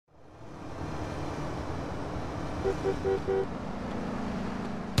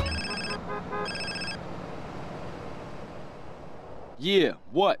Yeah,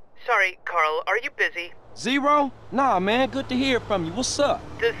 what? Sorry, Carl, are you busy? Zero? Nah, man, good to hear from you. What's up?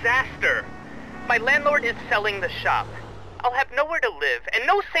 Disaster. My landlord is selling the shop. I'll have nowhere to live and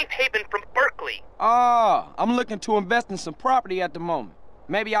no safe haven from Berkeley. Ah, I'm looking to invest in some property at the moment.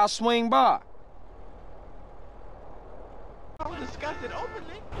 Maybe I'll swing by. I'll discuss it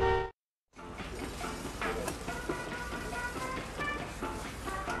openly.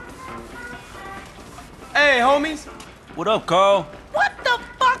 Hey, homies. What up, Carl? What the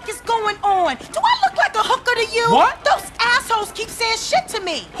fuck is going on? Do I look like a hooker to you? What? Those assholes keep saying shit to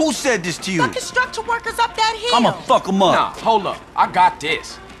me. Who said this to you? The construction workers up that hill. I'ma fuck them up. Nah, hold up. I got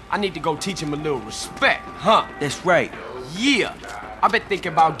this. I need to go teach him a little respect, huh? That's right. Yeah. I've been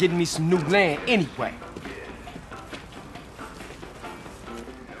thinking about getting me some new land anyway.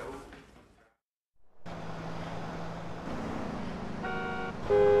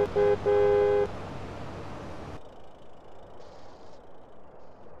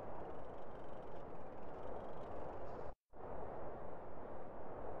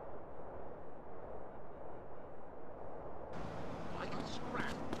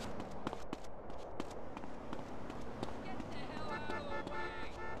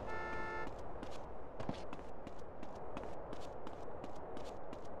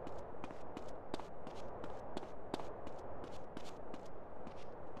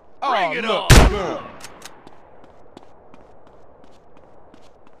 Bring it on!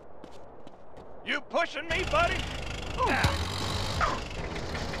 You pushing me, buddy?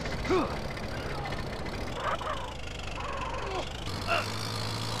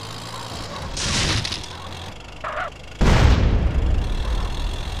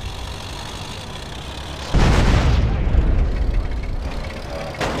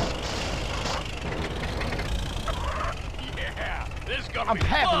 Yeah, this is gonna I'm be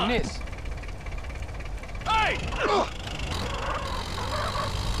having fun. this. Hey!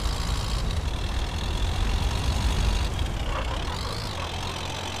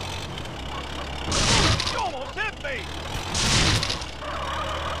 You almost hit me!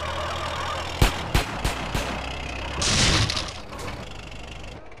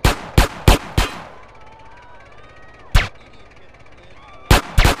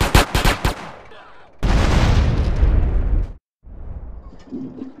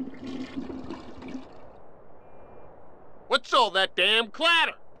 What's all that damn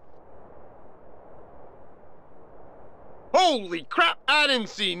clatter? Holy crap, I didn't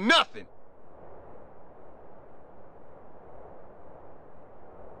see nothing!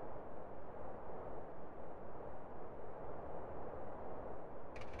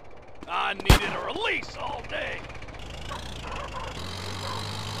 I needed a release all day.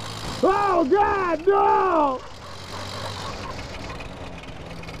 Oh, God, no!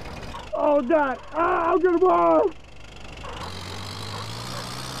 Oh, God, I'm gonna move!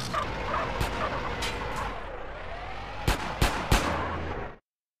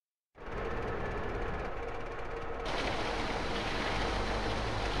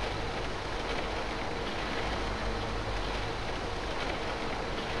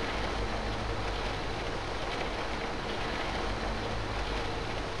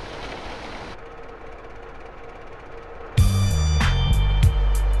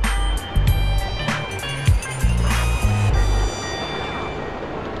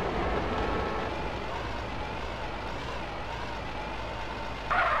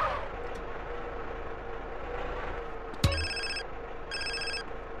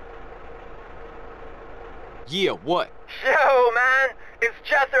 Yeah, what? Yo, man, it's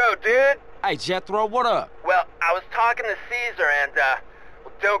Jethro, dude. Hey, Jethro, what up? Well, I was talking to Caesar and,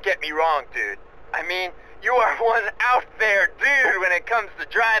 well, don't get me wrong, dude. I mean, you are one out there dude when it comes to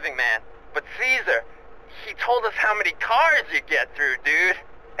driving, man. But Caesar, he told us how many cars you get through, dude.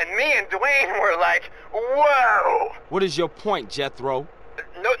 And me and Dwayne were like, whoa! What is your point, Jethro?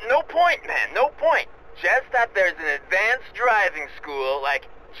 No point, man, no point. Just that there's an advanced driving school, like,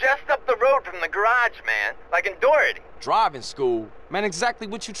 just up the road from the garage, man. Like in Doherty. Driving school? Man, exactly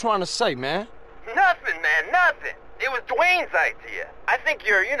what you trying to say, man? Nothing, man, nothing. It was Dwayne's idea. I think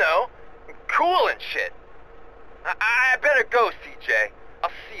you're, you know, cool and shit. I better go, CJ. I'll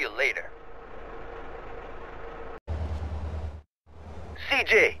see you later.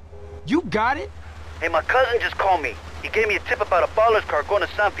 CJ. You got it? Hey, my cousin just called me. He gave me a tip about a baller's car going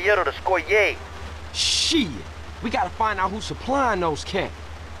to San Fierro to score yay. Shit. We gotta find out who's supplying those cats.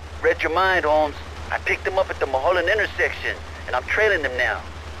 Read your mind, Holmes. I picked him up at the Mulholland intersection, and I'm trailing him now.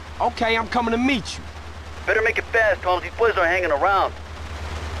 Okay, I'm coming to meet you. Better make it fast, Holmes. These boys are hanging around.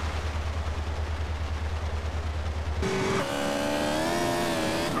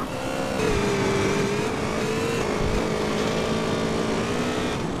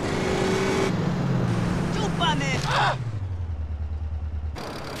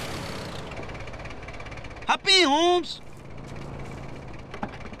 Hop in, Holmes.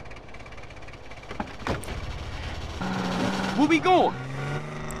 Where we going?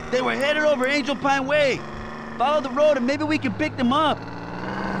 They were headed over Angel Pine Way. Follow the road and maybe we can pick them up.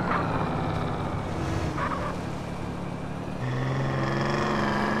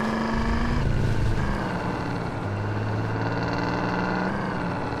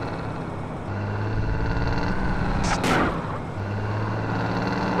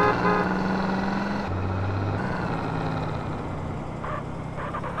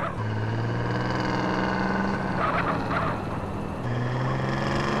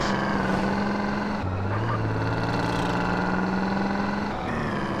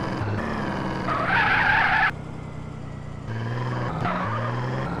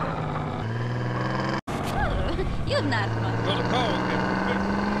 You're not fun. Well, the call came.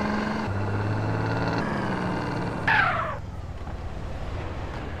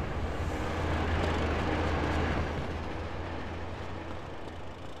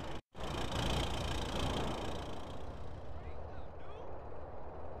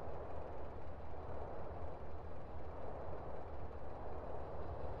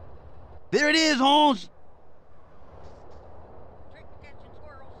 There it is, Holmes.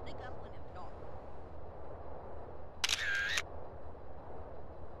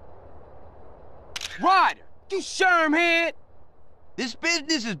 Ryder, you shermhead! This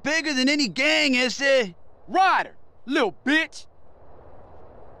business is bigger than any gang, ese. Ryder, little bitch!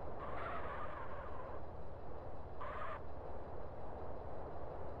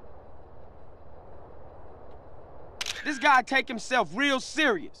 This guy take himself real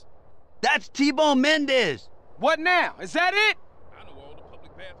serious. That's T-Bone Mendez. What now? Is that it? I know all the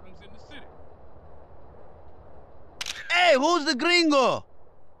public bathrooms in the city. Hey, who's the gringo?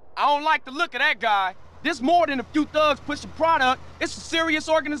 I don't like the look of that guy. This more than a few thugs pushing product. It's a serious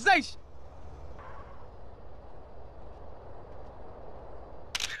organization.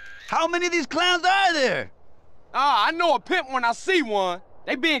 How many of these clowns are there? Ah, I know a pimp when I see one.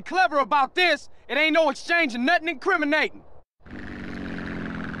 They being clever about this. It ain't no exchange of nothing incriminating.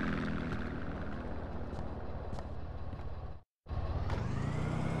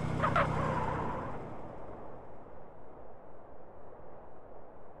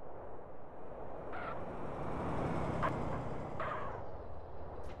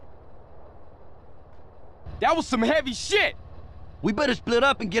 That was some heavy shit. We better split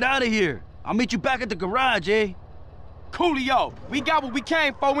up and get out of here. I'll meet you back at the garage, eh? Coolio, we got what we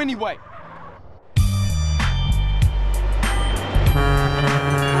came for anyway.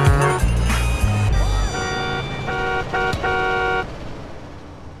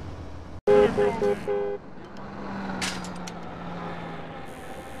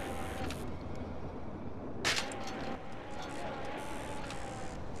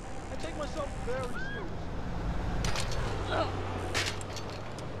 I take myself very serious.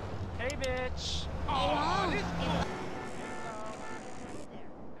 Hey, bitch. Oh, this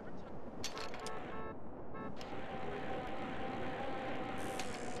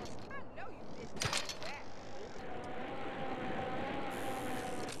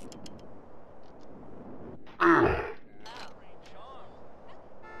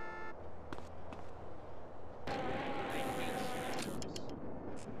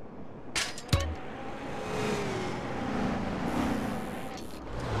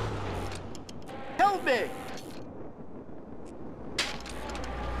Help me!